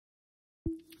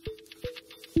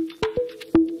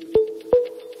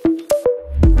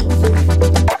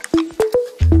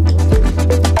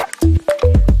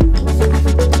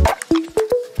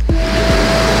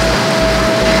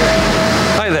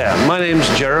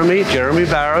Jeremy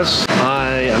Barras.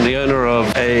 I am the owner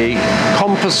of a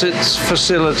composites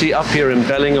facility up here in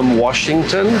Bellingham,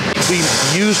 Washington. We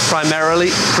use primarily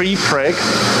pre-preg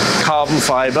carbon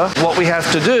fiber. What we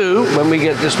have to do when we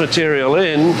get this material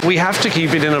in, we have to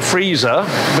keep it in a freezer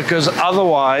because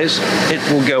otherwise it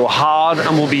will go hard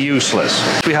and will be useless.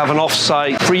 We have an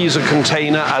off-site freezer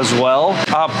container as well.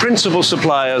 Our principal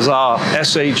suppliers are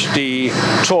SHD,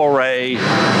 Toray,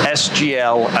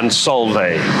 SGL, and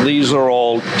Solvay. These are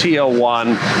all Tier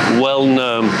 1,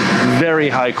 well-known, very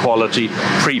high-quality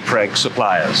pre-preg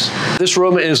suppliers. This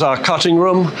room is our cutting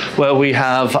room where we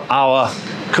have our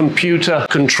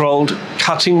computer-controlled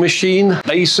cutting machine.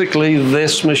 Basically,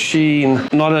 this machine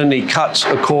not only cuts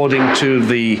according to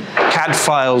the CAD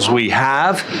files we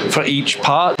have for each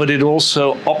part, but it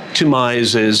also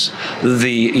optimizes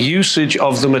the usage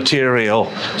of the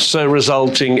material, so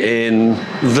resulting in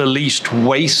the least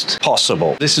waste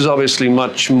possible. This is obviously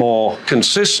much more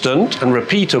consistent and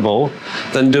repeatable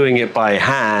than doing it by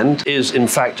hand, is in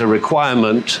fact a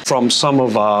requirement from some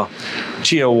of our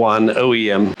Tier 1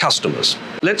 OEM customers.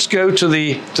 Let's go to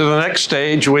the next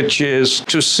stage, which is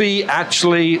to see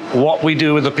actually what we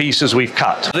do with the pieces we've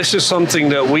cut. This is something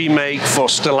that we make for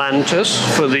Stellantis,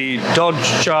 for the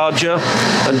Dodge Charger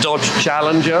and Dodge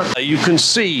Challenger. You can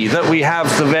see that we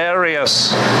have the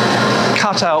various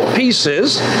cut-out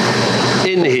pieces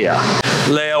in here.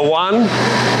 Layer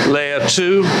 1, Layer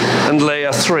 2, and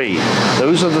Layer 3.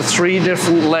 Those are the 3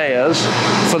 different layers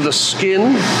for the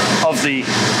skin of the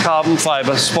carbon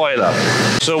fiber spoiler.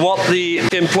 So what the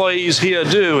employees here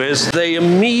do is they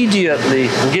immediately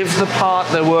give the part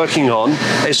they're working on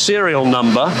a serial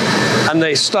number, and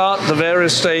they start the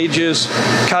various stages,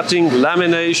 cutting,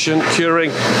 lamination,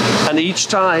 curing, and each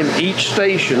time, each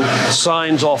station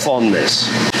signs off on this.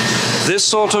 This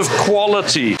sort of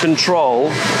quality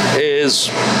control is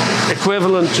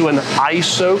equivalent to an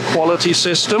ISO quality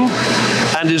system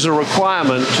and is a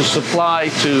requirement to supply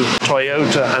to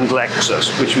Toyota and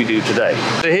Lexus, which we do today.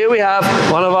 So here we have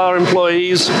one of our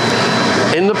employees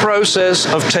in the process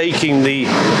of taking the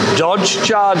Dodge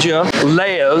Charger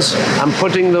layers and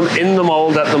putting them in the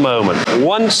mold at the moment.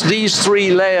 Once these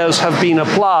 3 layers have been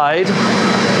applied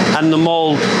and the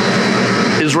mold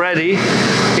is ready,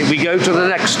 we go to the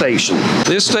next station.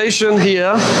 This station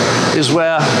here is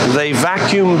where they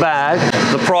vacuum bag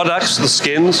the products, the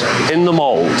skins, in the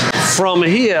mold. From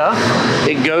here,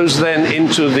 it goes then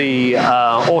into the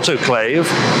autoclave,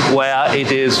 where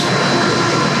it is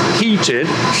heated,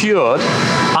 cured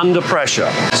under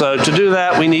pressure. So to do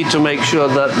that, we need to make sure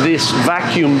that this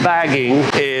vacuum bagging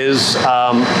is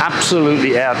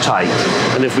absolutely airtight.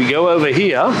 And if we go over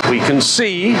here, we can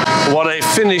see what a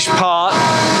finished part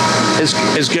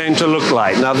is going to look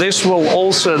like. Now this will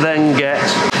also then get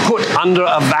put under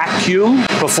a vacuum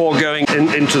before going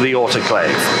into the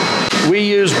autoclave. We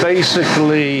use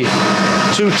basically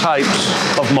 2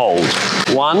 types of mold.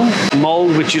 One,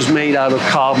 mold which is made out of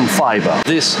carbon fiber.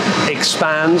 This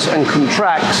expands and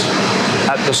contracts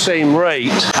at the same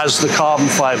rate as the carbon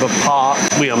fiber part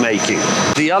we are making.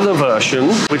 The other version,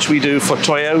 which we do for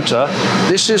Toyota,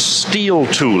 this is steel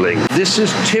tooling. This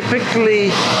is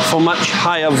typically for much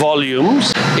higher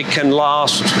volumes. It can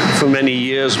last for many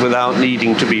years without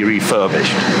needing to be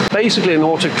refurbished. Basically, an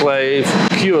autoclave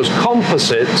cures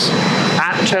composites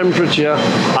at temperature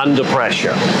under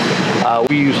pressure.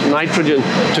 We use nitrogen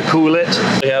to cool it.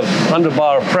 We have under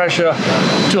bar of pressure,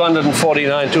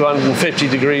 249, 250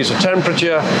 degrees of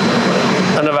temperature,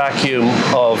 and a vacuum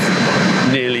of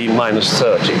nearly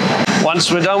 -30.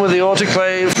 Once we're done with the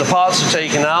autoclave, the parts are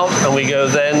taken out, and we go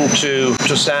then to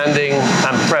sanding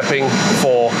and prepping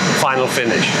for final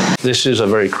finish. This is a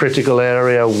very critical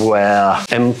area where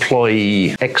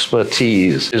employee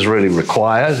expertise is really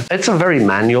required. It's a very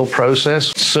manual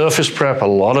process. Surface prep, a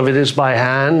lot of it is by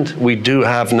hand. We do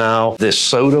have now this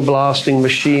soda blasting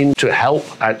machine to help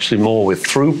actually more with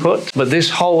throughput, but this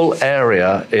whole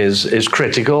area is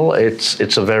critical.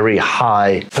 It's a very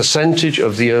high percentage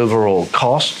of the overall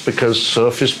cost because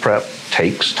surface prep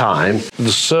takes time.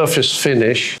 The surface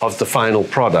finish of the final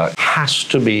product has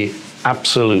to be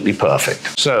absolutely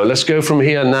perfect. So let's go from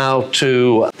here now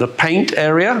to the paint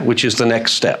area, which is the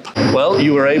next step. Well,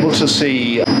 you were able to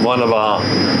see one of our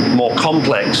more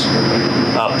complex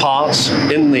parts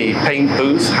in the paint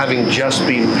booth having just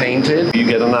been painted. You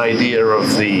get an idea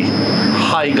of the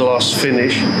high gloss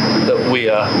finish that we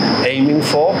are aiming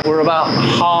for. We're about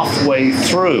halfway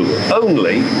through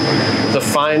only the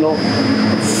final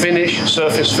finish,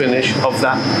 surface finish of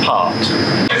that part.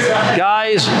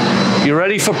 Guys, you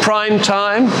ready for prime prime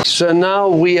time. So now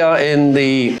we are in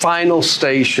the final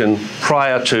station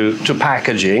prior to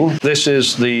packaging. This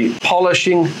is the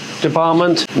polishing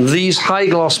department. These high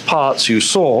gloss parts you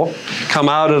saw come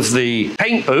out of the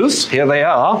paint booth. Here they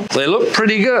are. They look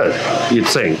pretty good, you'd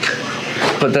think,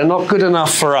 but they're not good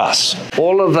enough for us.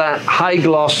 All of that high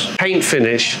gloss paint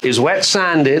finish is wet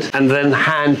sanded and then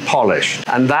hand polished.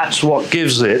 And that's what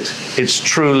gives it its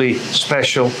truly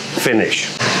special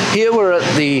finish. Here we're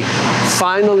at the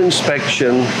final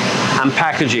inspection and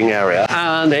packaging area.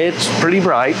 And it's pretty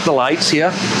bright, the lights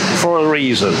here, for a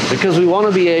reason. Because we want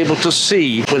to be able to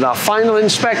see with our final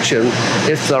inspection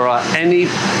if there are any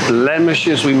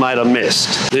blemishes we might have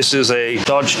missed. This is a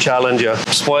Dodge Challenger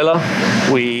spoiler.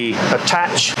 We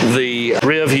attach the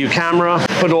rear view camera,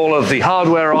 put all of the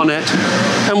hardware on it,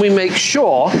 and we make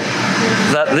sure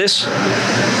that this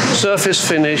surface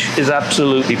finish is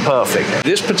absolutely perfect.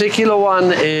 This particular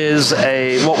one is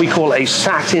what we call a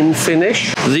satin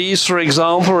finish. These, for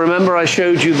example, remember I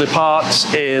showed you the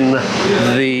parts in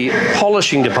the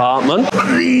polishing department.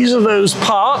 These are those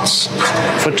parts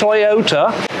for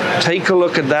Toyota. Take a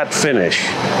look at that finish.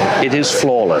 It is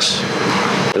flawless.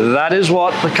 That is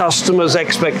what the customer's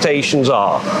expectations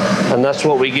are, and that's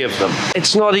what we give them.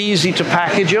 It's not easy to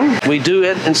package them. We do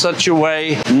it in such a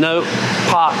way no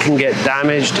part can get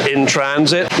damaged in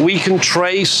transit. We can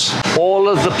trace all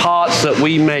of the parts that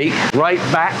we make right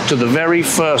back to the very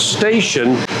first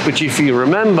station, which, if you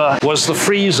remember, was the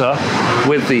freezer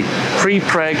with the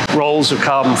pre-preg rolls of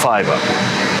carbon fiber.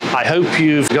 I hope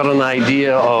you've got an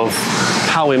idea of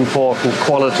how important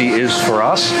quality is for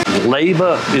us.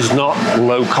 Labor is not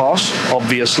low cost,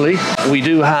 obviously. We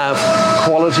do have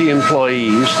quality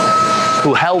employees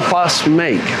who help us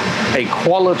make a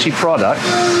quality product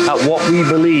at what we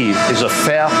believe is a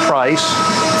fair price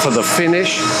for the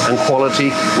finish and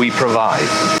quality we provide.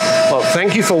 Well,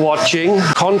 thank you for watching.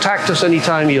 Contact us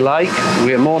anytime you like.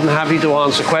 We are more than happy to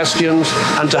answer questions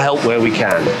and to help where we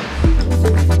can.